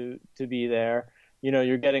to be there.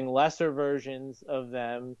 You're getting lesser versions of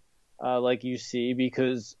them, like you see,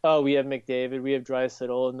 because, we have McDavid, we have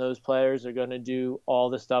Draisaitl, and those players are going to do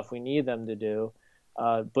all the stuff we need them to do.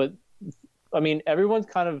 But, I mean, everyone's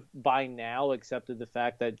kind of by now accepted the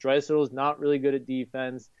fact that Draisaitl is not really good at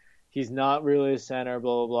defense. He's not really a center,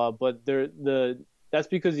 blah, blah, blah. But that's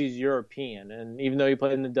because he's European. And even though he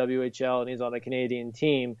played in the WHL and he's on a Canadian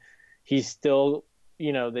team, he's still –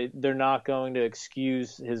 they're not going to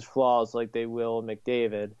excuse his flaws like they will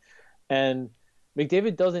McDavid. And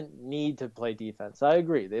McDavid doesn't need to play defense. I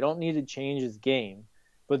agree. They don't need to change his game.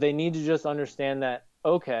 But they need to just understand that,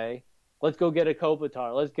 okay, let's go get a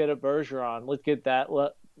Kopitar. Let's get a Bergeron. Let's get that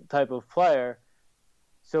type of player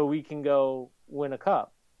so we can go win a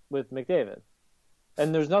cup with McDavid.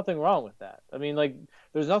 and there's nothing wrong with that. I mean, like,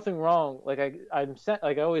 there's nothing wrong. Like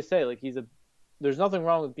like I always say, like there's nothing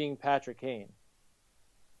wrong with being Patrick Kane.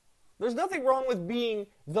 There's nothing wrong with being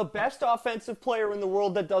the best offensive player in the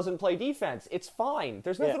world that doesn't play defense. It's fine.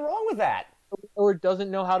 There's nothing wrong with that. Or doesn't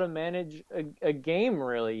know how to manage a game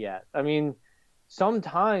really yet. I mean,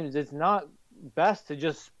 sometimes it's not best to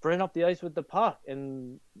just sprint up the ice with the puck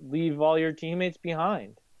and leave all your teammates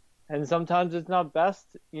behind. And sometimes it's not best,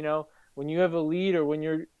 when you have a lead or when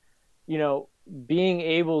you're, being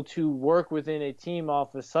able to work within a team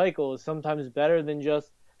off a cycle is sometimes better than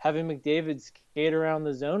just having McDavid skate around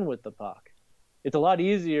the zone with the puck. It's a lot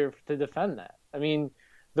easier to defend that. I mean,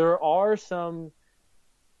 there are some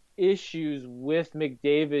issues with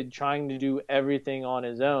McDavid trying to do everything on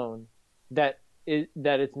his own that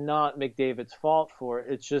it's not McDavid's fault for.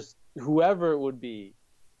 It's just whoever it would be.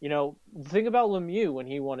 Think about Lemieux when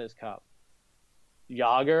he won his cup.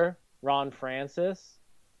 Yager, Ron Francis,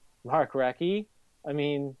 Mark Recchi. I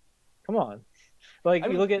mean, come on. Like,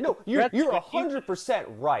 you look at you're 100%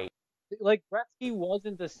 right. Like, Gretzky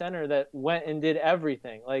wasn't the center that went and did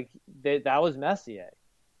everything. Like, that was Messier.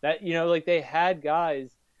 That, like, they had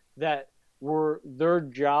guys that were their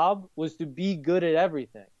job was to be good at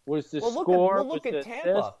everything. Was to score. Look at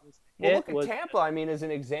Tampa. Tampa. I mean, as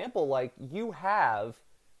an example, like, you have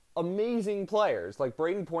amazing players. Like,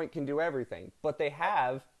 Braden Point can do everything, but they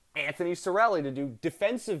have Anthony Cirelli to do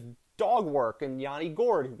defensive dog work, and Yanni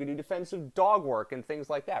Gourde who can do defensive dog work and things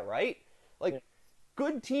like that, right? Like,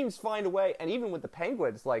 good teams find a way, and even with the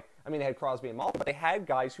Penguins, like, I mean, they had Crosby and Malkin, but they had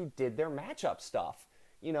guys who did their matchup stuff,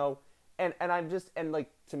 and I'm just, and like,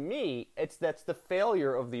 to me, that's the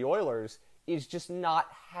failure of the Oilers is just not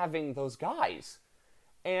having those guys.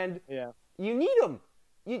 And you need them.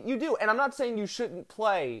 You do. And I'm not saying you shouldn't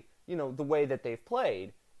play, the way that they've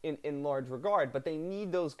played in large regard, but they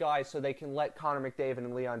need those guys so they can let Connor McDavid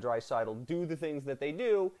and Leon Draisaitl do the things that they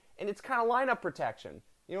do, and it's kind of lineup protection.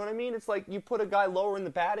 You know what I mean? It's like you put a guy lower in the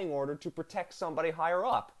batting order to protect somebody higher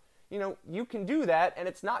up. You can do that, and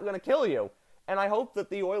it's not going to kill you. And I hope that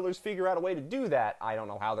the Oilers figure out a way to do that. I don't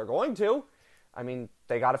know how they're going to. I mean,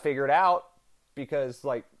 they got to figure it out because,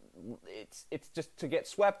 like, it's just to get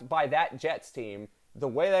swept by that Jets team, the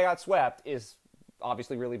way they got swept is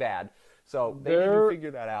obviously really bad. So they need to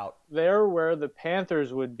figure that out. They're where the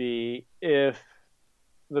Panthers would be if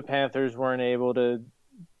the Panthers weren't able to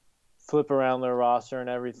flip around their roster and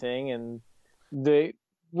everything. And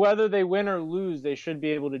whether they win or lose, they should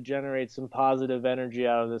be able to generate some positive energy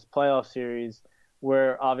out of this playoff series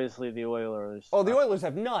where obviously the Oilers... Oh, the Oilers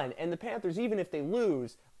have none. And the Panthers, even if they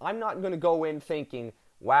lose, I'm not going to go in thinking,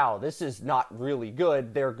 wow, this is not really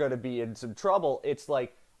good. They're going to be in some trouble. It's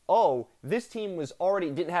like, oh, this team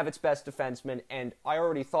didn't have its best defenseman, and I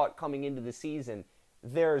already thought coming into the season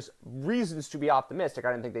there's reasons to be optimistic.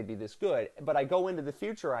 I didn't think they'd be this good. But I go into the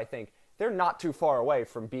future, I think, they're not too far away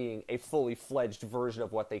from being a fully fledged version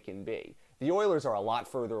of what they can be. The Oilers are a lot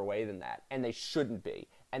further away than that, and they shouldn't be.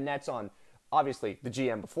 And that's on, obviously, the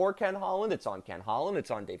GM before Ken Holland. It's on Ken Holland.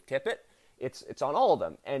 It's on Dave Tippett. It's on all of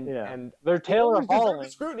them. And they're Taylor Hall. The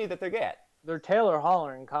scrutiny that they get. They're Taylor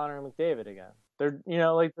Haller and Connor McDavid again.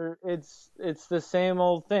 It's the same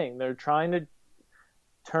old thing. They're trying to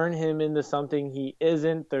turn him into something he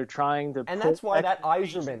isn't. They're trying to, and that's why the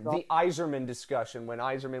Yzerman discussion when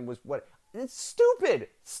Yzerman was it's stupid.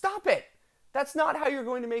 Stop it. That's not how you're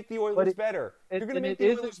going to make the Oilers better. You're going to make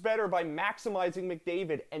the Oilers better by maximizing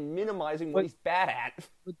McDavid and minimizing what he's bad at.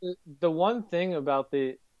 But the one thing about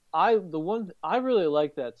I really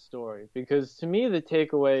like that story because to me the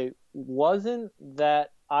takeaway wasn't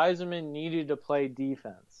that Yzerman needed to play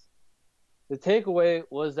defense. The takeaway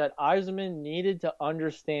was that Yzerman needed to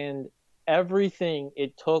understand everything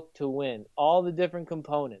it took to win, all the different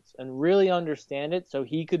components, and really understand it so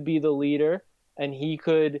he could be the leader and he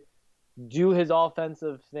could do his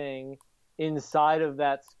offensive thing inside of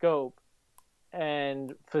that scope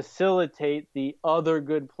and facilitate the other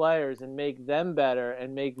good players and make them better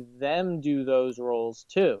and make them do those roles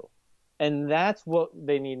too. And that's what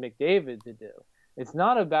they need McDavid to do. It's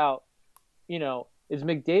not about, is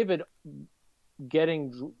McDavid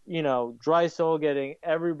getting, Draisaitl getting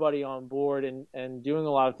everybody on board and doing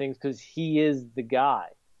a lot of things because he is the guy.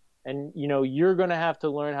 And, you're going to have to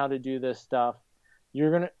learn how to do this stuff.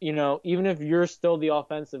 You're going to, even if you're still the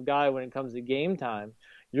offensive guy when it comes to game time,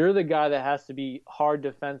 you're the guy that has to be hard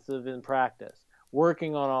defensive in practice,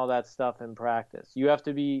 working on all that stuff in practice. You have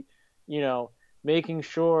to be, making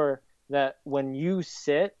sure that when you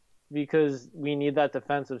sit, because we need that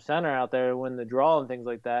defensive center out there to win the draw and things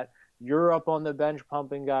like that, you're up on the bench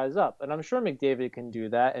pumping guys up. And I'm sure McDavid can do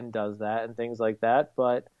that and does that and things like that.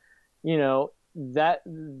 But,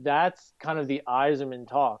 that's kind of the Yzerman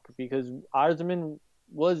talk, because Yzerman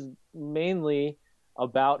was mainly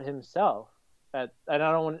about himself. And I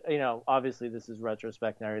don't want, obviously this is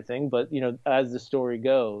retrospect and everything, but as the story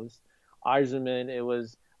goes, Yzerman, it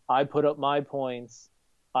was, I put up my points,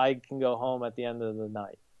 I can go home at the end of the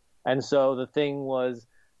night. And so the thing was,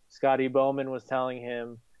 Scotty Bowman was telling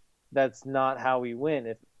him, that's not how we win.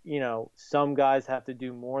 If some guys have to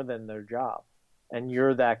do more than their job, and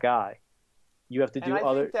you're that guy. You have to do and I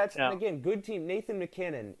other. think that's, and again, good team. Nathan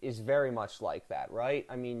McKinnon is very much like that, right?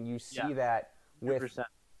 I mean, you see that with 100%.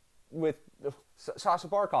 with Sasha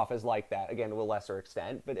Barkov is like that, again, to a lesser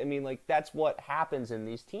extent. But, I mean, like, that's what happens in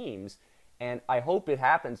these teams. And I hope it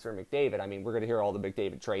happens for McDavid. I mean, we're going to hear all the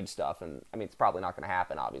McDavid trade stuff. And, I mean, it's probably not going to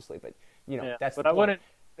happen, obviously. But, that's but the I point. wouldn't,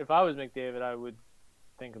 if I was McDavid, I would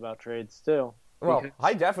think about trades too. Well,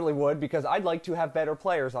 I definitely would, because I'd like to have better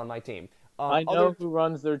players on my team. I know who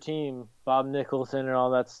runs their team, Bob Nicholson and all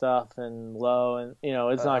that stuff, and Lowe, and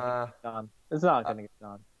it's not going to get done. It's not going to get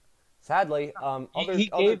done. Sadly, he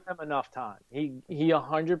gave them enough time. He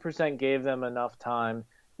 100% gave them enough time.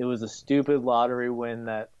 It was a stupid lottery win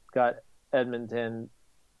that got Edmonton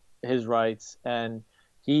his rights, and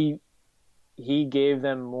he gave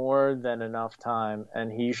them more than enough time,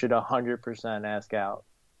 and he should 100% ask out.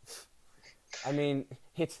 I mean,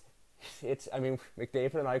 it's. I mean,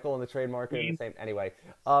 McDavid and Eichel in the trade market are the same. Anyway,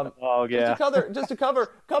 yeah. Just to cover a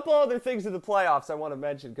couple other things in the playoffs I want to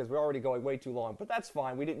mention, because we're already going way too long. But that's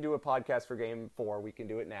fine. We didn't do a podcast for Game 4. We can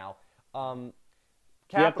do it now.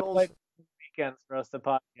 Capitals weekends for us to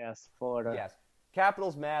podcast Florida. Yes,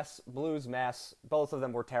 Capitals mess, Blues mess. Both of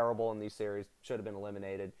them were terrible in these series. Should have been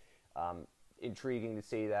eliminated. Intriguing to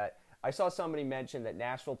see that. I saw somebody mention that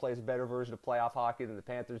Nashville plays a better version of playoff hockey than the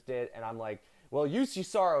Panthers did, and I'm like, well, UC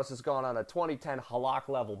Saros has gone on a 2010 Halak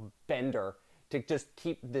level bender to just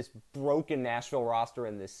keep this broken Nashville roster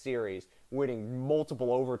in this series, winning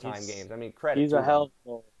multiple overtime games. I mean, credit. He's to a him.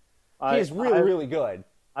 helpful. He's really good.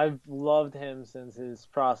 I've loved him since his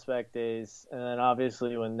prospect days, and then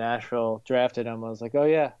obviously when Nashville drafted him, I was like, oh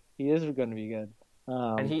yeah, he is going to be good.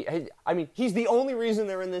 And he's the only reason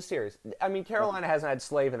they're in this series. I mean, Carolina hasn't had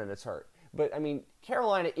Slavin and it's hurt, but I mean,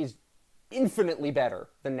 Carolina is infinitely better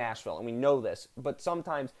than Nashville, and we know this. But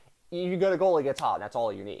sometimes you get a goalie gets hot, and that's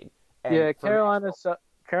all you need. And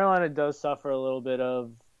Carolina does suffer a little bit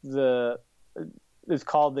of it's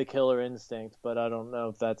called the killer instinct, but I don't know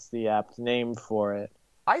if that's the apt name for it.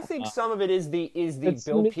 I think some of it is the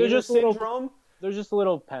Bill Peters syndrome. They're just a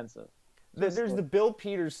little pensive. There's the Bill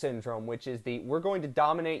Peters syndrome, which is we're going to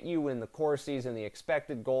dominate you in the core season, the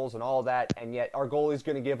expected goals and all that, and yet our goalie's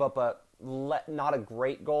going to give up not a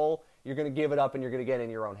great goal. You're going to give it up and you're going to get in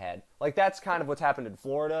your own head. Like, that's kind of what's happened in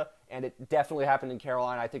Florida, and it definitely happened in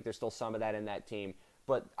Carolina. I think there's still some of that in that team.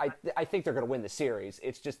 But I think they're going to win the series.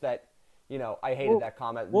 It's just that, I hated that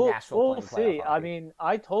comment. Nashville playing see. Hockey. I mean,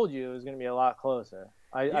 I told you it was going to be a lot closer.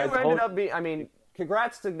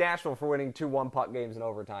 Congrats to Nashville for winning 2-1 puck games in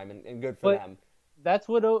overtime, and good for them. That's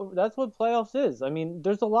what playoffs is. I mean,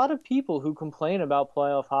 there's a lot of people who complain about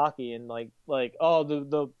playoff hockey and like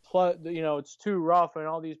it's too rough and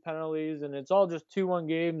all these penalties and it's all just 2-1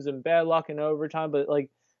 games and bad luck in overtime. But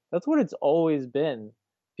like, that's what it's always been.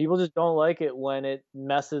 People just don't like it when it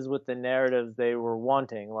messes with the narratives they were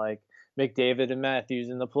wanting, like McDavid and Matthews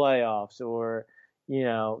in the playoffs, or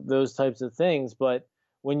those types of things. But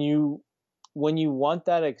when you want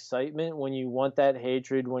that excitement, when you want that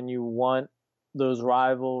hatred, when you want those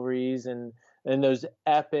rivalries and those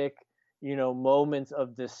epic, moments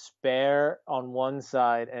of despair on one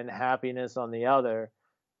side and happiness on the other,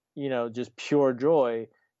 just pure joy,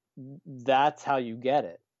 that's how you get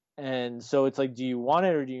it. And so it's like, do you want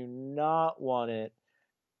it or do you not want it?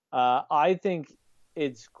 I think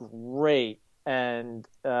it's great. And,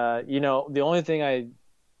 the only thing I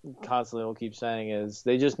constantly will keep saying is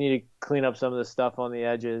they just need to clean up some of the stuff on the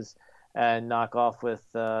edges and knock off with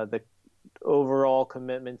the overall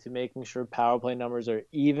commitment to making sure power play numbers are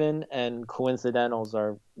even and coincidentals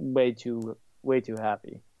are way too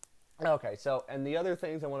happy. Okay, so, and the other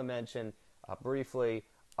things I want to mention briefly,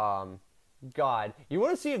 God, you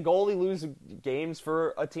want to see a goalie lose games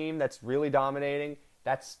for a team that's really dominating?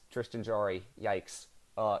 That's Tristan Jarry. Yikes.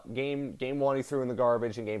 Game 1 he threw in the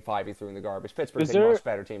garbage, and Game 5 he threw in the garbage. Pittsburgh's a much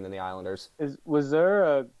better team than the Islanders. Was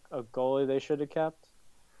there a goalie they should have kept?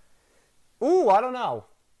 Ooh, I don't know.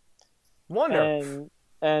 Wonder.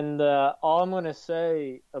 And all I'm going to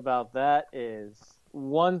say about that is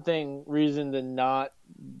reason to not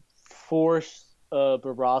force a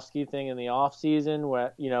Bobrovsky thing in the offseason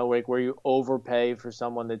where you overpay for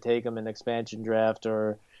someone to take him in expansion draft,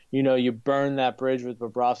 or you burn that bridge with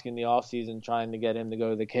Bobrovsky in the offseason trying to get him to go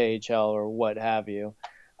to the KHL or what have you,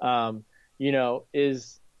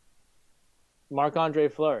 is Marc-Andre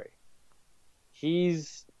Fleury.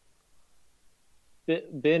 He's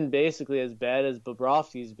been basically as bad as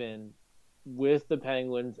Bobrovsky's been with the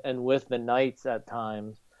Penguins and with the Knights at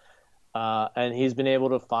times, and he's been able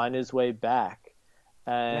to find his way back.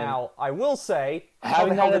 And now, I will say, how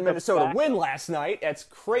the hell did Minnesota win last night? It's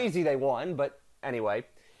crazy they won, but anyway.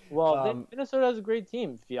 Well, Minnesota has a great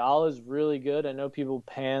team. Fiala's really good. I know people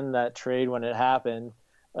panned that trade when it happened,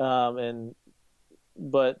 but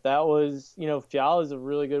that was, Fiala's a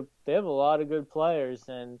really good. They have a lot of good players,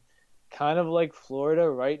 and kind of like Florida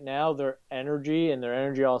right now, their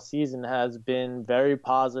energy all season has been very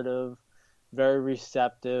positive, very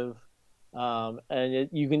receptive. And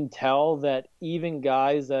you can tell that even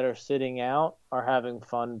guys that are sitting out are having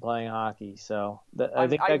fun playing hockey. So I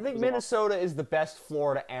think Minnesota is the best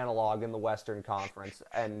Florida analog in the Western Conference,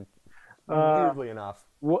 and weirdly enough,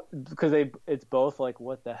 because it's both like,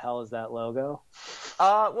 what the hell is that logo?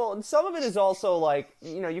 Well, and some of it is also like,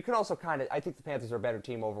 you can also kind of, I think the Panthers are a better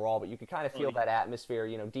team overall, but you can kind of feel that atmosphere.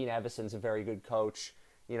 Dean Evason's a very good coach.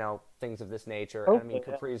 Things of this nature. Okay, and I mean,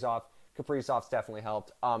 Kaprizov's definitely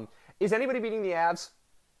helped. Is anybody beating the Avs?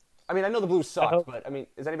 I mean, I know the Blues suck, but I mean,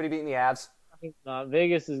 is anybody beating the Avs? I think not.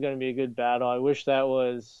 Vegas is going to be a good battle. I wish that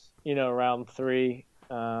was, round 3.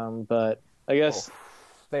 But I guess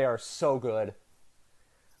they are so good.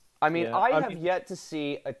 I mean, yeah, I have yet to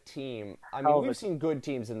see a team. I mean, we've seen good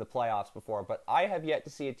teams in the playoffs before, but I have yet to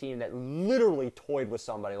see a team that literally toyed with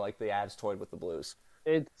somebody like the Avs toyed with the Blues.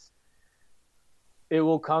 It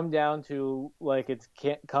will come down to, like it's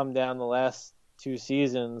can't come down the last 2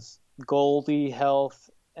 seasons, goalie health,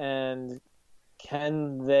 and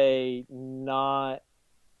can they not,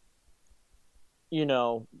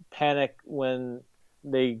 panic when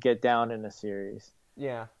they get down in a series?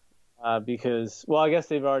 Yeah. Because, well, I guess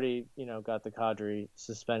they've already, got the Kadri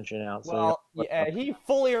suspension out. So well, yeah, he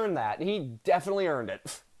fully earned that. He definitely earned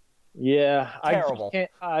it. Yeah, Terrible.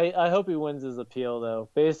 I hope he wins his appeal, though.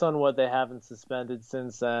 Based on what they haven't suspended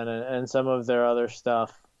since then and some of their other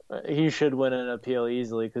stuff, he should win an appeal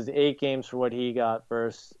easily, because 8 games for what he got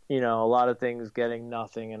versus, a lot of things getting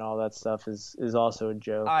nothing and all that stuff is also a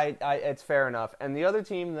joke. It's fair enough. And the other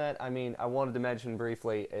team that, I wanted to mention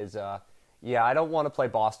briefly is, I don't want to play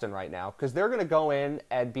Boston right now, because they're going to go in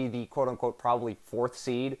and be the quote-unquote probably 4th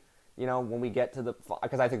seed, when we get to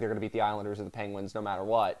because I think they're going to beat the Islanders or the Penguins no matter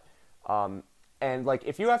what. And, like,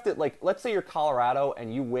 if you have to, like, let's say you're Colorado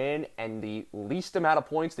and you win and the least amount of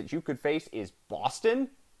points that you could face is Boston,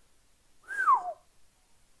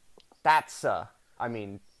 that's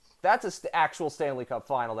an actual Stanley Cup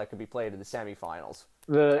final that could be played in the semifinals.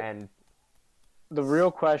 The real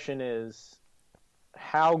question is,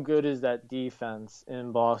 how good is that defense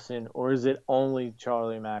in Boston, or is it only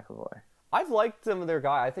Charlie McAvoy? I've liked some of their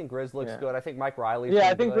guy. I think Grizz looks good. I think Mike Riley's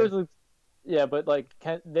I think Grizz looks. Yeah, but like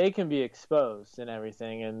they can be exposed and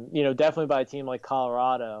everything, and definitely by a team like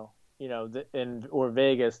Colorado, or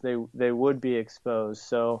Vegas, they would be exposed.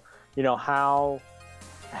 So how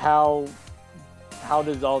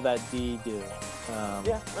does all that D do?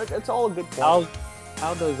 It's all a good point.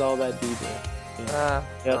 How does all that D do?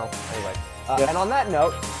 Well, anyway. And on that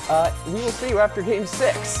note, we will see you after Game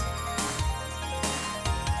 6.